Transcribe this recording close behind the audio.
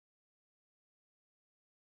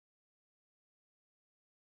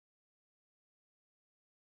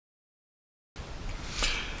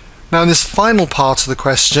Now in this final part of the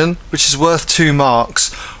question, which is worth 2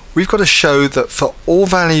 marks, we've got to show that for all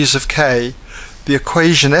values of k, the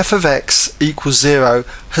equation f of x equals 0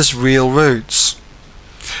 has real roots.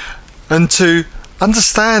 And to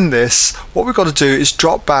understand this, what we've got to do is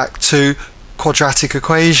drop back to quadratic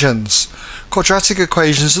equations. Quadratic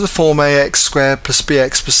equations are the form ax squared plus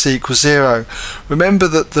bx plus c equals 0. Remember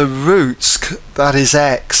that the roots, that is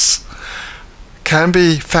x, can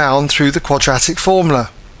be found through the quadratic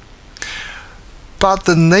formula. But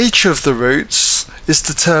the nature of the roots is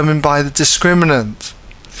determined by the discriminant.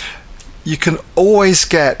 You can always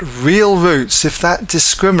get real roots if that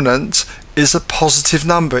discriminant is a positive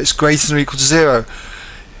number, it's greater than or equal to 0.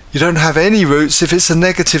 You don't have any roots if it's a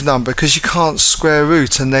negative number because you can't square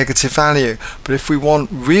root a negative value. But if we want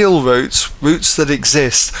real roots, roots that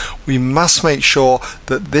exist, we must make sure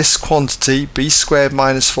that this quantity, b squared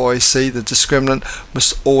minus 4ac, the discriminant,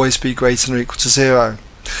 must always be greater than or equal to 0.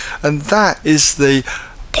 And that is the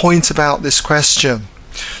point about this question.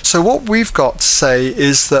 So what we've got to say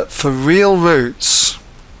is that for real roots,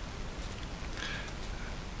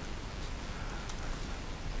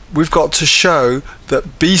 we've got to show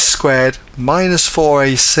that b squared minus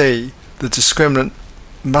 4ac, the discriminant,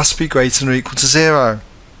 must be greater than or equal to 0.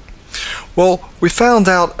 Well, we found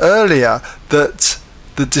out earlier that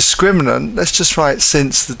the discriminant, let's just write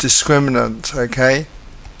since the discriminant, okay?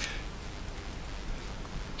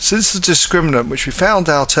 Since the discriminant, which we found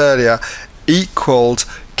out earlier, equaled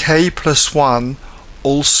k plus 1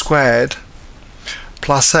 all squared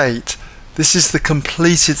plus 8. This is the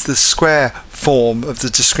completed the square form of the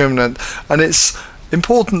discriminant, and it's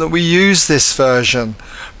important that we use this version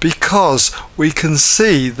because we can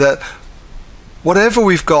see that whatever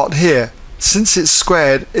we've got here, since it's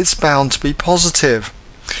squared, it's bound to be positive.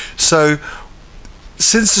 So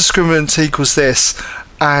since the discriminant equals this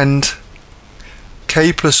and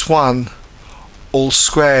k plus 1 all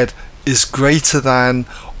squared is greater than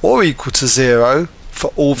or equal to 0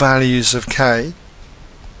 for all values of k,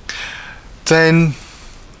 then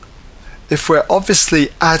if we're obviously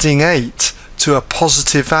adding 8 to a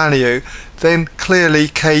positive value, then clearly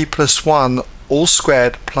k plus 1 all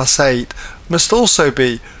squared plus 8 must also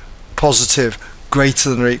be positive,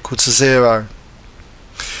 greater than or equal to 0.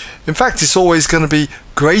 In fact, it's always going to be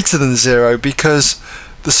greater than 0 because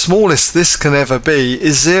the smallest this can ever be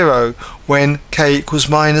is 0 when k equals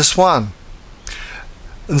minus 1.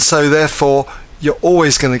 And so therefore you're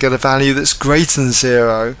always going to get a value that's greater than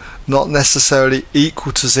 0, not necessarily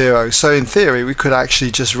equal to 0. So in theory we could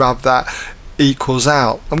actually just rub that equals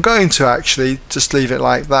out. I'm going to actually just leave it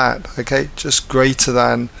like that, okay, just greater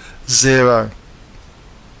than 0.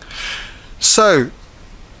 So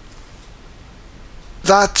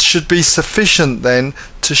that should be sufficient then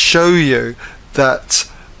to show you that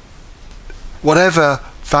whatever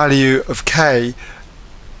value of k,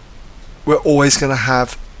 we're always going to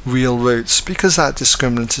have real roots because that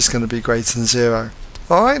discriminant is going to be greater than 0.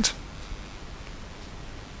 Alright?